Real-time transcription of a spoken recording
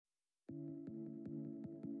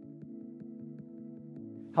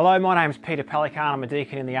Hello, my name's Peter Pelican. I'm a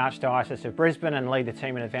deacon in the Archdiocese of Brisbane and lead the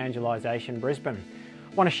team at Evangelisation Brisbane.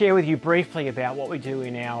 I want to share with you briefly about what we do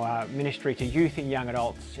in our ministry to youth and young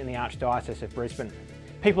adults in the Archdiocese of Brisbane.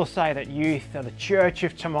 People say that youth are the church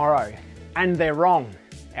of tomorrow, and they're wrong.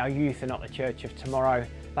 Our youth are not the church of tomorrow,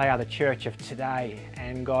 they are the church of today,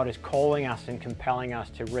 and God is calling us and compelling us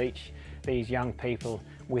to reach these young people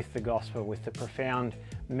with the gospel, with the profound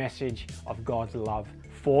message of God's love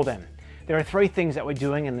for them. There are three things that we're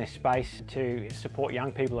doing in this space to support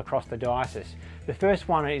young people across the diocese. The first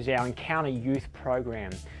one is our Encounter Youth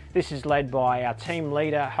program. This is led by our team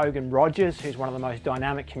leader, Hogan Rogers, who's one of the most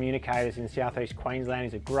dynamic communicators in southeast Queensland.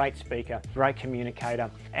 He's a great speaker, great communicator.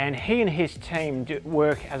 And he and his team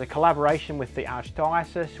work as a collaboration with the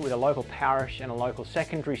Archdiocese, with a local parish and a local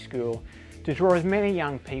secondary school to draw as many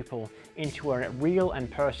young people into a real and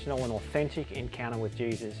personal and authentic encounter with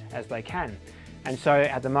Jesus as they can. And so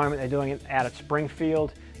at the moment they're doing it out at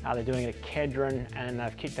Springfield, they're doing it at Kedron, and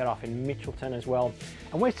they've kicked that off in Mitchelton as well.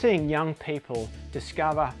 And we're seeing young people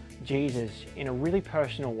discover Jesus in a really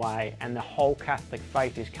personal way, and the whole Catholic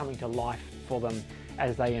faith is coming to life for them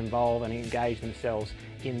as they involve and engage themselves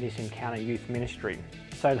in this Encounter Youth ministry.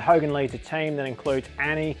 So Hogan leads a team that includes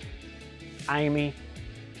Annie, Amy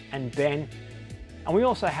and Ben. And we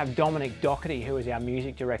also have Dominic Doherty, who is our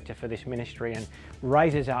music director for this ministry and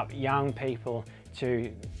raises up young people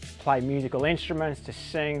to play musical instruments, to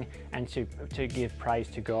sing and to give praise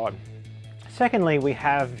to God. Secondly, we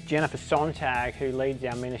have Jennifer Sontag, who leads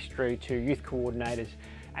our ministry to youth coordinators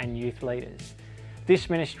and youth leaders. This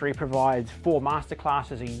ministry provides 4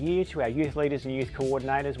 masterclasses a year to our youth leaders and youth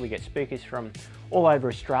coordinators. We get speakers from all over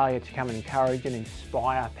Australia to come and encourage and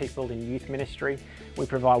inspire people in youth ministry. We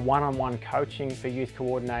provide one-on-one coaching for youth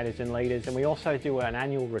coordinators and leaders, and we also do an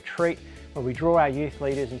annual retreat where we draw our youth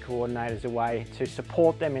leaders and coordinators away to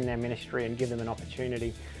support them in their ministry and give them an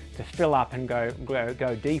opportunity to fill up and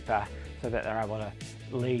go deeper so that they're able to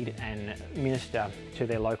lead and minister to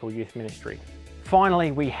their local youth ministry.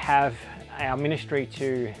 Finally, we have our ministry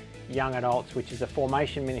to young adults, which is a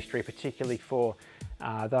formation ministry, particularly for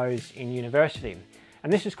those in university.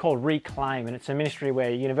 And this is called Reclaim, and it's a ministry where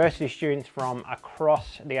university students from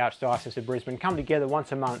across the Archdiocese of Brisbane come together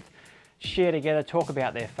once a month, share together, talk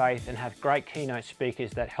about their faith, and have great keynote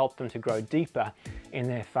speakers that help them to grow deeper in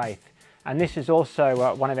their faith. And this is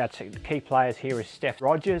also one of our key players here is Steph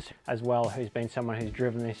Rogers as well, who's been someone who's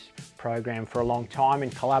driven this program for a long time in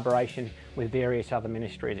collaboration with various other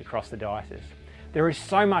ministries across the diocese. There is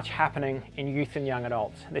so much happening in youth and young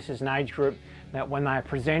adults. This is an age group that when they are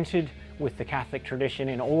presented with the Catholic tradition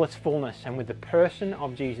in all its fullness and with the person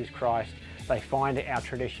of Jesus Christ, they find our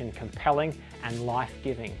tradition compelling and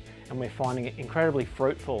life-giving. And we're finding it incredibly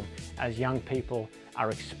fruitful as young people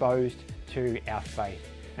are exposed to our faith.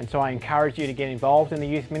 And so I encourage you to get involved in the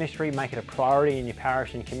youth ministry, make it a priority in your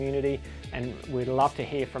parish and community, and we'd love to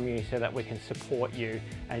hear from you so that we can support you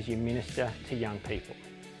as you minister to young people.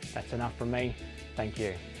 That's enough from me. Thank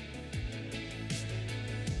you.